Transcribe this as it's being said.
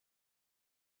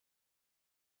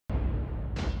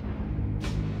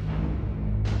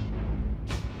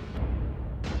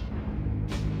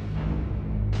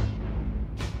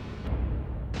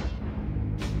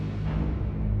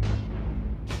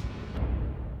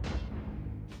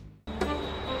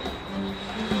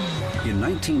In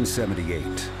 1978,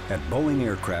 at Boeing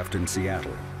Aircraft in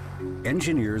Seattle,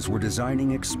 engineers were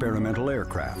designing experimental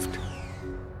aircraft.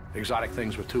 Exotic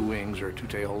things with 2 wings or 2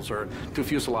 tails or 2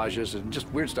 fuselages and just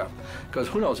weird stuff, because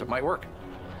who knows, it might work.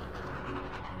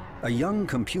 A young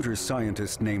computer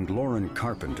scientist named Loren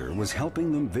Carpenter was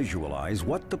helping them visualize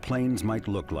what the planes might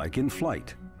look like in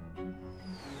flight.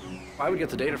 I would get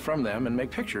the data from them and make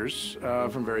pictures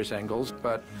from various angles,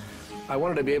 but I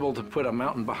wanted to be able to put a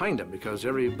mountain behind them because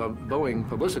every Boeing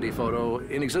publicity photo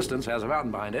in existence has a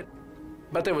mountain behind it.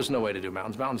 But there was no way to do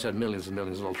mountains. Mountains had millions and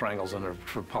millions of little triangles and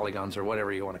polygons or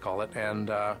whatever you want to call it,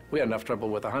 and we had enough trouble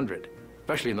with 100,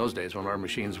 especially in those days when our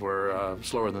machines were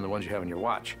slower than the ones you have in your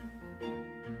watch.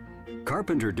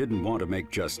 Carpenter didn't want to make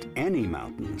just any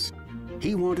mountains.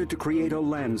 He wanted to create a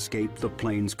landscape the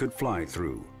planes could fly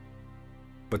through.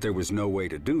 But there was no way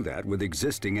to do that with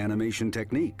existing animation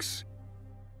techniques.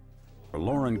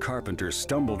 Loren Carpenter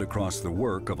stumbled across the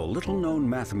work of a little-known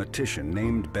mathematician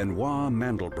named Benoit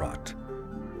Mandelbrot.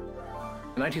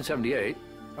 In 1978,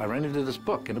 I ran into this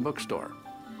book in a bookstore,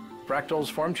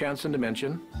 Fractals, Form, Chance, and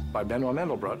Dimension by Benoit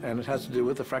Mandelbrot, and it has to do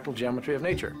with the fractal geometry of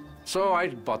nature. So I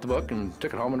bought the book and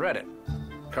took it home and read it,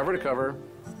 cover to cover,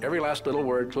 every last little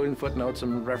word, including footnotes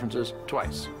and references,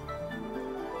 twice.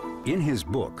 In his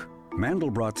book,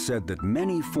 Mandelbrot said that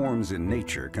many forms in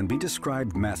nature can be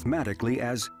described mathematically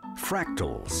as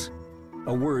fractals,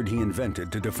 a word he invented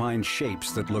to define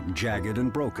shapes that look jagged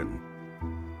and broken.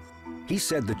 He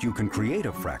said that you can create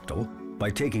a fractal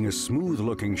by taking a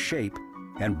smooth-looking shape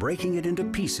and breaking it into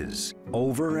pieces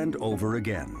over and over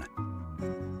again.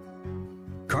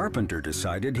 Carpenter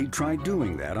decided he'd try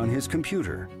doing that on his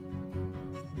computer.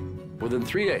 Within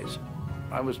 3 days,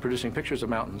 I was producing pictures of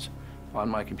mountains on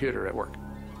my computer at work.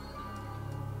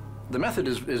 The method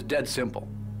is dead simple.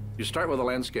 You start with a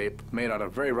landscape made out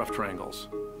of very rough triangles,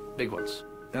 big ones.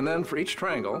 And then for each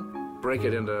triangle, break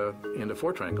it into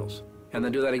 4 triangles. And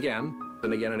then do that again,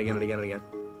 and again, and again, and again, and again.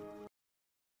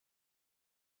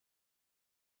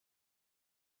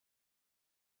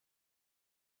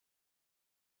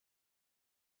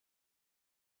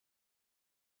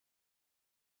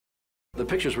 The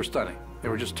pictures were stunning. They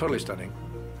were just totally stunning.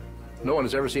 No one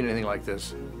has ever seen anything like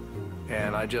this.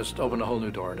 And I just opened a whole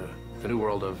new door to the new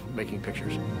world of making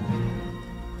pictures.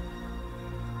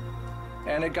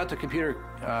 And it got the computer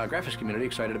graphics community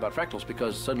excited about fractals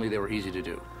because suddenly they were easy to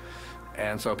do.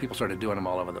 And so people started doing them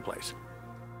all over the place.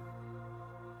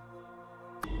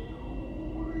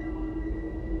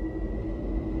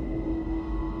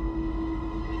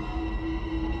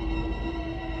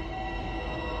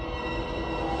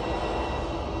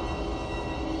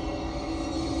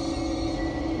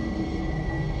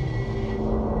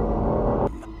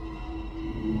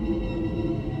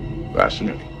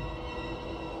 Fascinating.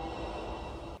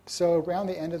 So around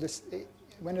the end of the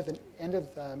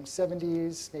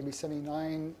 70s, maybe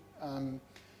 79,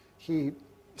 he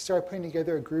started putting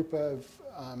together a group of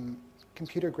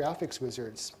computer graphics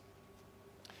wizards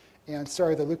and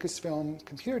started the Lucasfilm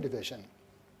computer division.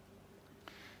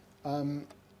 And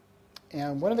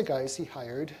one of the guys he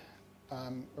hired,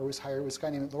 was a guy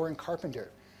named Loren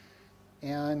Carpenter.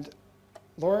 And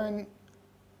Loren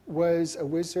was a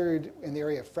wizard in the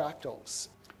area of fractals.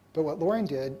 But what Loren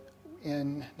did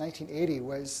in 1980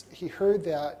 was he heard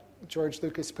that George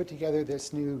Lucas put together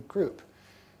this new group.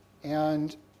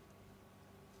 And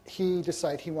he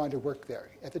decided he wanted to work there.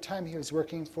 At the time, he was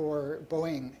working for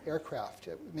Boeing Aircraft,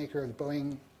 a maker of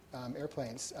Boeing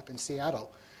airplanes up in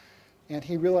Seattle. And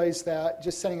he realized that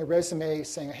just sending a resume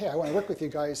saying, hey, I want to work with you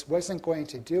guys, wasn't going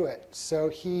to do it. So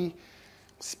he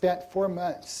spent 4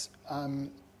 months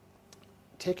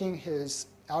taking his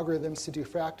algorithms to do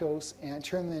fractals and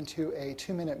turn them into a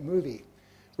 2-minute movie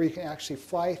where you can actually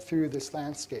fly through this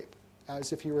landscape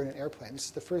as if you were in an airplane. This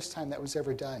is the first time that was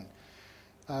ever done.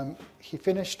 He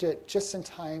finished it just in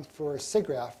time for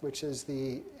SIGGRAPH, which is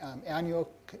the annual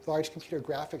large computer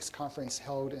graphics conference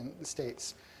held in the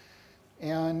States.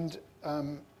 And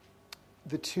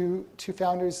the two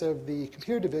founders of the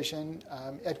computer division,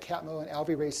 Ed Catmull and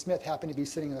Alvy Ray Smith, happened to be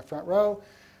sitting in the front row.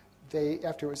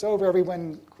 After it was over,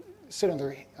 everyone stood on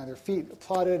their feet,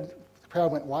 applauded, the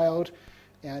crowd went wild,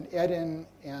 and Ed and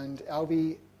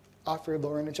Alvy offered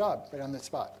Loren a job right on the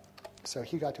spot. So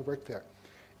he got to work there.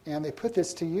 And they put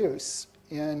this to use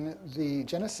in the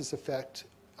Genesis effect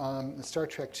on the Star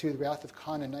Trek II, The Wrath of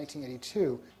Khan in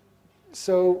 1982.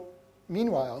 So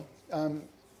meanwhile,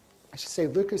 I should say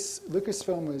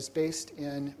Lucasfilm was based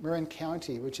in Marin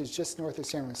County, which is just north of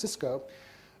San Francisco.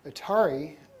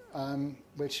 Atari,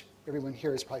 which everyone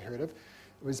here has probably heard of,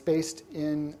 was based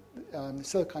in the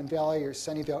Silicon Valley or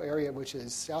Sunnyvale area, which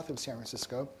is south of San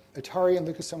Francisco. Atari and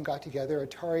Lucasfilm got together.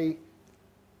 Atari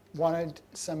wanted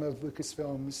some of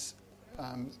Lucasfilm's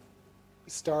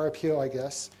star appeal, I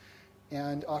guess,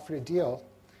 and offered a deal.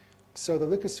 So the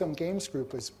Lucasfilm Games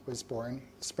group was born.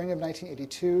 Spring of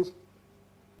 1982,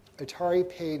 Atari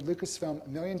paid Lucasfilm $1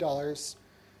 million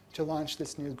to launch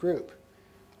this new group.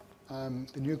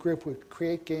 The new group would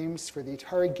create games for the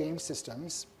Atari game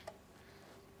systems.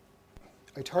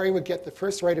 Atari would get the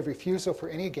first right of refusal for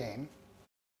any game.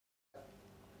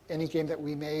 Any game that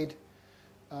we made,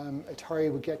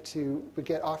 Atari would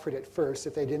get offered it first.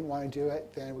 If they didn't want to do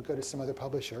it, then it would go to some other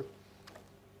publisher.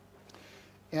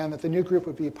 And that the new group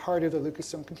would be part of the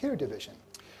Lucasfilm Computer Division.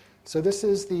 So this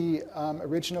is the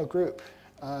original group.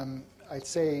 I'd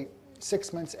say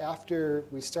 6 months after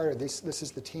we started, this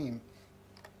is the team.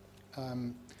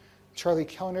 Charlie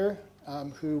Kellner,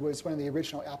 who was one of the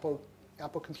original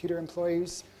Apple Computer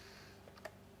employees.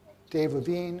 Dave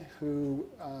Levine, who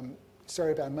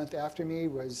started about a month after me,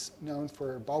 was known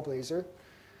for Ball Blazer.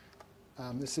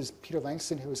 This is Peter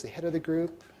Langston, who was the head of the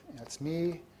group. That's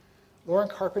me. Loren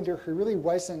Carpenter, who really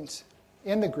wasn't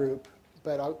in the group,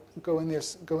 but I'll go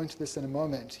into this in a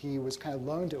moment. He was kind of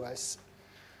loaned to us.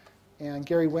 And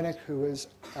Gary Winnick, who was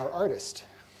our artist.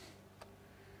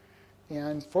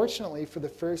 And fortunately, for the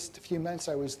first few months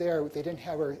I was there, they didn't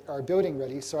have our building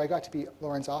ready, so I got to be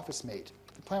Loren's office mate.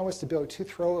 The plan was to build 2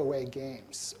 throwaway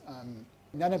games.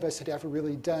 None of us had ever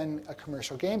really done a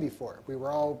commercial game before. We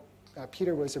were all,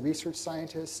 Peter was a research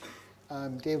scientist.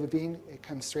 Dave Levine, it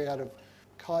comes straight out of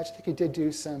college. I think he did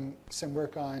do some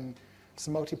work on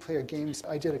some multiplayer games.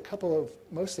 I did a couple of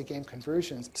mostly game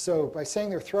conversions. So by saying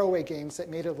they're throwaway games, that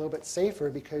made it a little bit safer,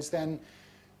 because then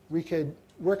we could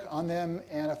work on them,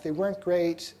 and if they weren't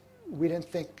great, we didn't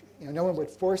think, no one would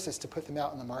force us to put them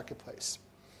out in the marketplace.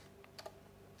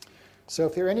 So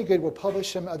if they're any good, we'll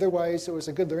publish them. Otherwise, it was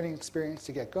a good learning experience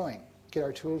to get going, get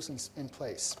our tools in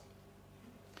place.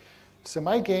 So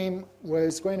my game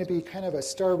was going to be kind of a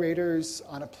Star Raiders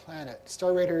on a planet.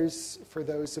 Star Raiders, for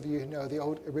those of you who know, the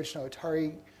old original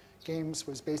Atari games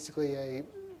was basically a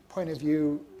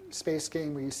point-of-view space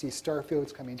game where you see star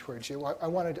fields coming towards you. I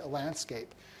wanted a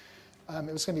landscape.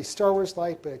 It was going to be Star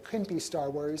Wars-like, but it couldn't be Star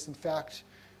Wars. In fact,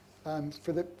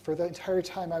 for the entire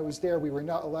time I was there, we were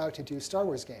not allowed to do Star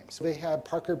Wars games. They had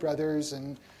Parker Brothers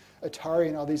and Atari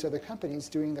and all these other companies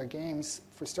doing their games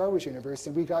for Star Wars Universe,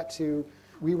 and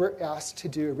we were asked to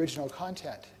do original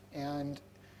content. And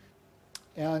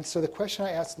so the question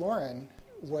I asked Loren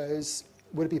was,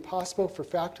 would it be possible for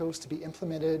Fractals to be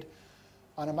implemented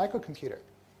on a microcomputer?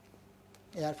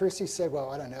 And at first he said, well,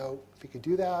 I don't know if we could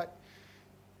do that.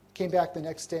 Came back the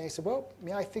next day and said, well,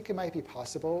 yeah, I think it might be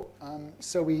possible.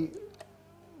 So we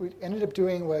ended up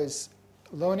doing was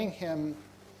loaning him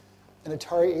an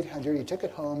Atari 800. He took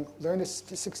it home, learned a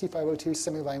 6502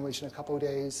 semi-language in a couple of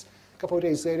days. A couple of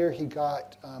days later, he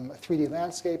got a 3D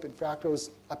landscape and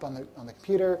Fractals up on the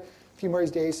computer. A few more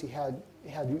days, he had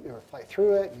to fly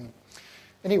through it. And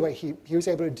anyway, he was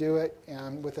able to do it,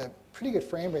 and with a pretty good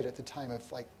frame rate at the time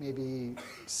of like maybe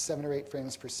 7 or 8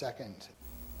 frames per second.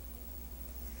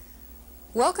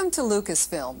 Welcome to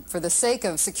Lucasfilm. For the sake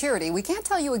of security, we can't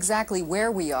tell you exactly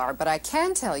where we are, but I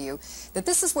can tell you that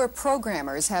this is where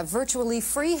programmers have virtually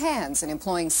free hands in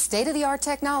employing state-of-the-art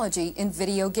technology in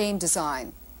video game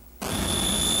design.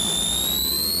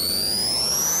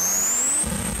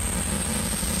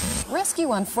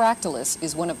 Rescue on Fractalus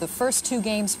is one of the first 2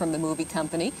 games from the movie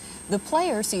company. The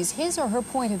player sees his or her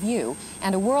point of view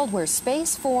and a world where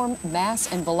space, form,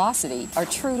 mass, and velocity are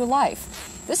true to life.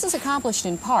 This is accomplished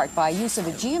in part by use of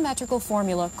a geometrical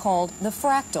formula called the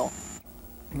fractal.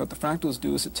 What the fractals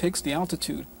do is it takes the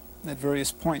altitude at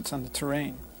various points on the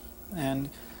terrain, and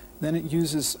then it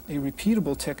uses a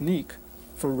repeatable technique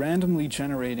for randomly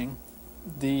generating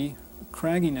the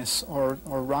cragginess or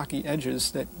rocky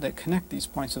edges that connect these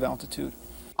points of altitude.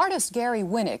 Artist Gary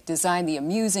Winnick designed the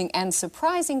amusing and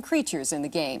surprising creatures in the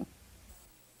game.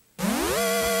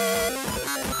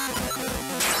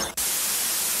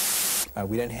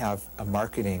 We didn't have a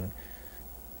marketing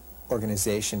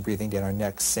organization breathing down our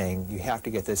necks saying, you have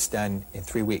to get this done in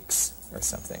 3 weeks or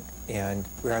something. And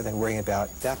rather than worrying about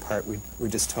that part, we're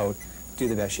just told, do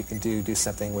the best you can do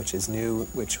something which is new,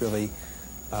 which really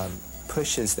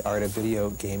pushes the art of video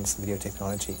games and video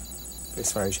technology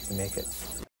as far as you can make it.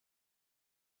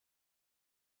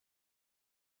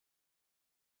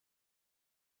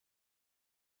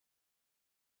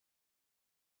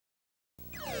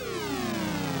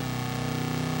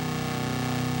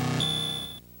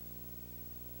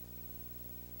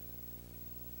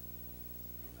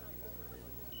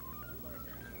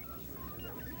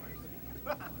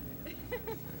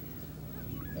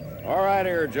 All right,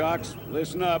 here, jocks,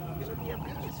 listen up.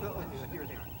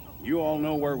 You all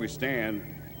know where we stand.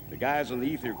 The guys on the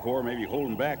Ether Corps may be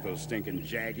holding back those stinking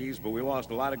jaggies, but we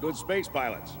lost a lot of good space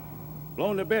pilots.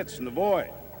 Blown to bits in the void.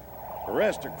 The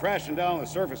rest are crashing down on the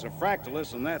surface of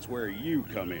Fractalus, and that's where you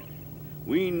come in.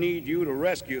 We need you to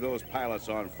rescue those pilots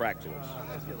on Fractalus.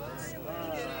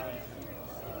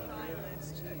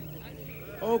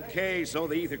 Okay, so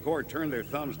the Ether Corps turned their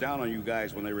thumbs down on you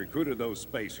guys when they recruited those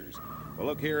spacers. Well,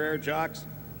 look here, air jocks.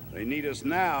 They need us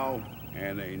now,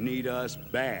 and they need us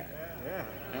bad. Yeah,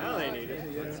 now they need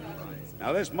it.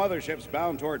 Now, this mothership's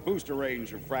bound toward booster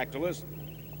range of Fractalus.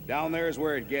 Down there is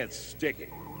where it gets sticky.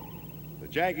 The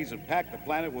Jaggies have packed the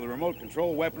planet with remote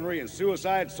control weaponry and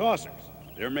suicide saucers.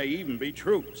 There may even be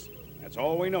troops. That's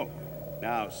all we know.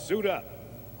 Now, suit up.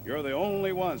 You're the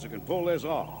only ones who can pull this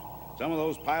off. Some of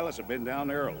those pilots have been down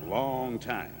there a long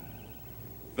time.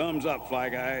 Thumbs up, Fly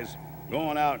Guys.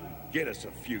 Going out and get us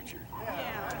a future.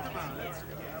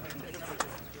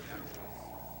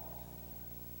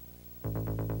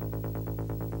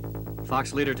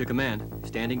 Fox Leader to command.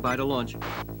 Standing by to launch.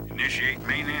 Initiate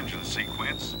main engine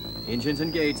sequence. Engines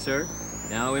engaged, sir.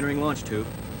 Now entering launch tube.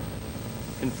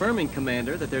 Confirming,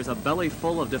 Commander, that there's a belly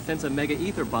full of defensive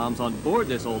mega-ether bombs on board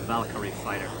this old Valkyrie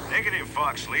fighter. Negative,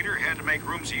 Fox Leader. Had to make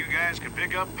room so you guys could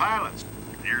pick up pilots.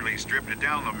 Nearly stripped it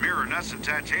down the mirror nuts and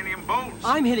titanium bolts.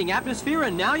 I'm hitting atmosphere,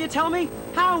 and now you tell me?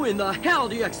 How in the hell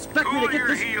do you expect me to Cool get your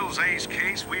this? heels, Ace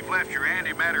Case. We've left your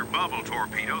antimatter bubble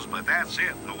torpedoes, but that's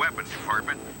it in the weapons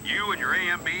department. You and your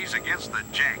AMBs against the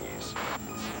Jaggies.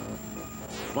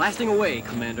 Blasting away,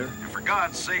 Commander. And for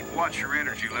God's sake, watch your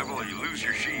energy level or you lose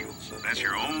your shields. That's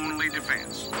your only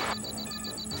defense.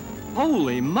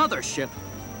 Holy mothership!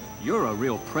 You're a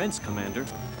real prince, Commander.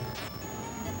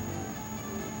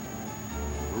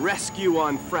 Rescue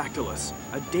on Fractalus,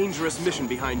 a dangerous mission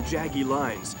behind Jaggy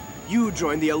lines. You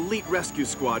join the elite rescue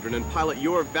squadron and pilot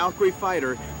your Valkyrie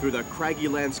fighter through the craggy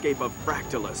landscape of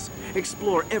Fractalus.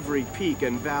 Explore every peak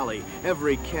and valley,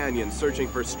 every canyon, searching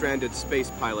for stranded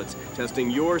space pilots, testing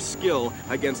your skill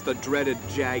against the dreaded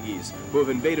Jaggies, who have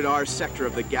invaded our sector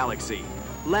of the galaxy.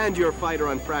 Land your fighter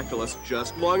on Fractalus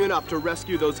just long enough to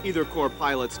rescue those Ether Corps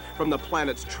pilots from the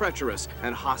planet's treacherous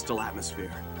and hostile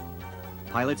atmosphere.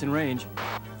 Pilot's in range.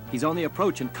 He's on the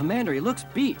approach, and Commander, he looks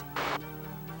beat.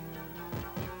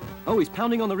 Oh, he's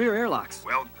pounding on the rear airlocks.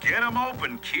 Well, get them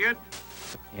open, kid.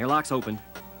 Airlocks open.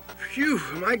 Phew,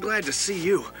 am I glad to see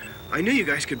you. I knew you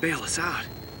guys could bail us out.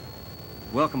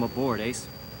 Welcome aboard, Ace.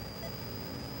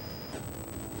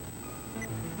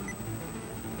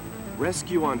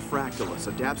 Rescue on Fractalus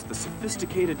adapts the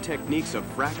sophisticated techniques of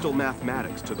fractal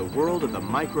mathematics to the world of the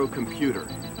microcomputer.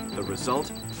 The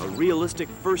result, a realistic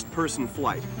first-person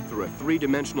flight through a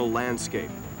three-dimensional landscape.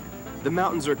 The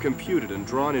mountains are computed and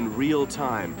drawn in real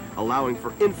time, allowing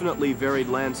for infinitely varied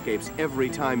landscapes every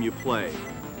time you play.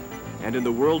 And in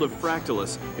the world of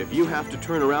Fractalus, if you have to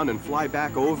turn around and fly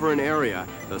back over an area,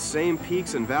 the same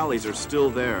peaks and valleys are still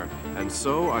there, and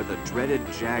so are the dreaded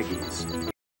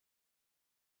Jaggies.